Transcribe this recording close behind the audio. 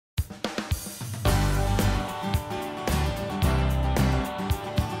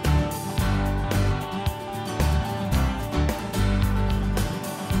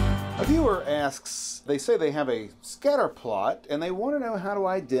viewer asks, they say they have a scatter plot and they want to know how to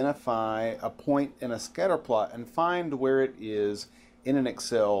identify a point in a scatter plot and find where it is in an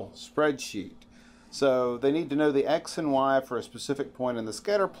Excel spreadsheet. So they need to know the X and Y for a specific point in the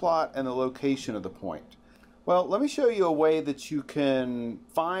scatter plot and the location of the point. Well, let me show you a way that you can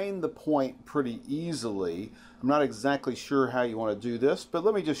find the point pretty easily. I'm not exactly sure how you want to do this, but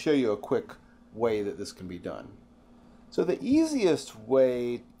let me just show you a quick way that this can be done. So the easiest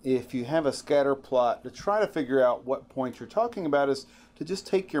way, if you have a scatter plot, to try to figure out what point you're talking about is to just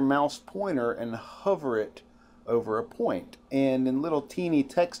take your mouse pointer and hover it over a point. And in little teeny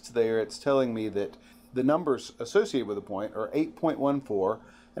text there, it's telling me that the numbers associated with a point are 8.14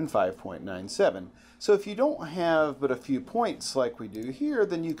 and 5.97. So if you don't have but a few points like we do here,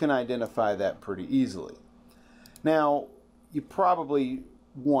 then you can identify that pretty easily. Now, you probably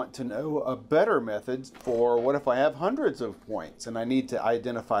want to know a better method for what if I have hundreds of points and I need to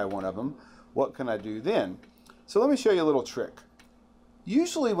identify one of them. What can I do then? So let me show you a little trick.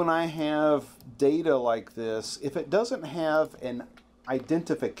 Usually when I have data like this, if it doesn't have an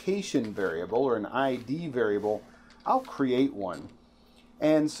identification variable or an ID variable, I'll create one.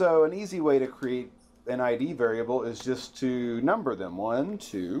 And so an easy way to create an ID variable is just to number them 1,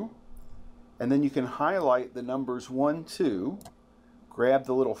 2, and then you can highlight the numbers 1, 2, grab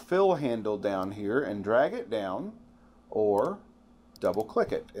the little fill handle down here and drag it down, or double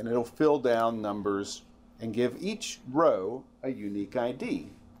click it and it'll fill down numbers and give each row a unique ID.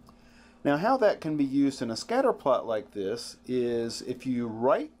 Now how that can be used in a scatter plot like this is if you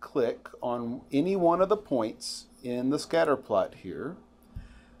right click on any one of the points in the scatter plot here.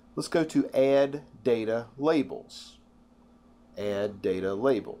 Let's go to Add Data Labels. Add Data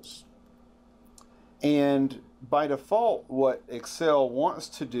Labels. And by default, what Excel wants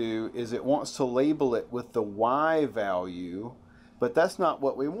to do is it wants to label it with the Y value, but that's not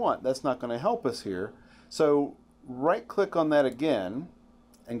what we want. That's not going to help us here. So right click on that again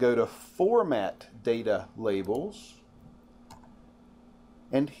and go to Format Data Labels.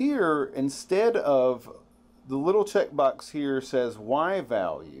 And here, instead of the little checkbox here says Y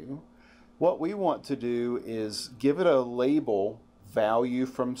value, what we want to do is give it a label value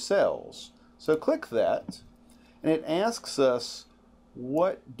from cells. So click that, and it asks us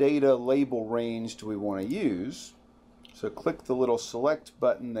what data label range do we want to use. So click the little select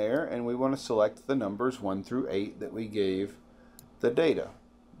button there, and we want to select the numbers 1 through 8 that we gave the data.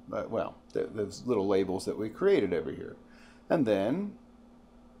 Those little labels that we created over here. And then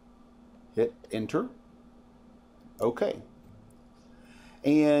hit enter. OK.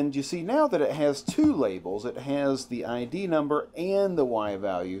 And you see now that it has two labels. It has the ID number and the Y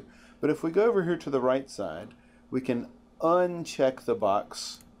value. But if we go over here to the right side, we can uncheck the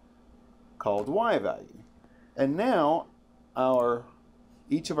box called Y value. And now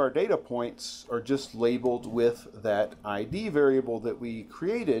each of our data points are just labeled with that ID variable that we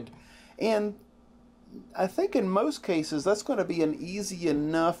created. And I think in most cases that's going to be an easy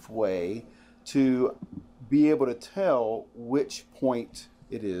enough way to be able to tell which point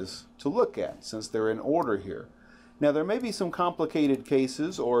it is to look at, since they're in order here. Now there may be some complicated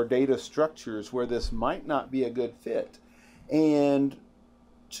cases or data structures where this might not be a good fit. And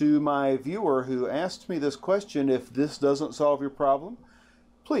to my viewer who asked me this question, if this doesn't solve your problem,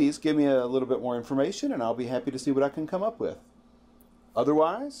 please give me a little bit more information and I'll be happy to see what I can come up with.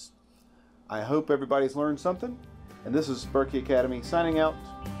 Otherwise, I hope everybody's learned something. And this is Berkey Academy signing out.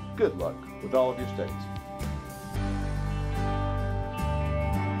 Good luck with all of your studies.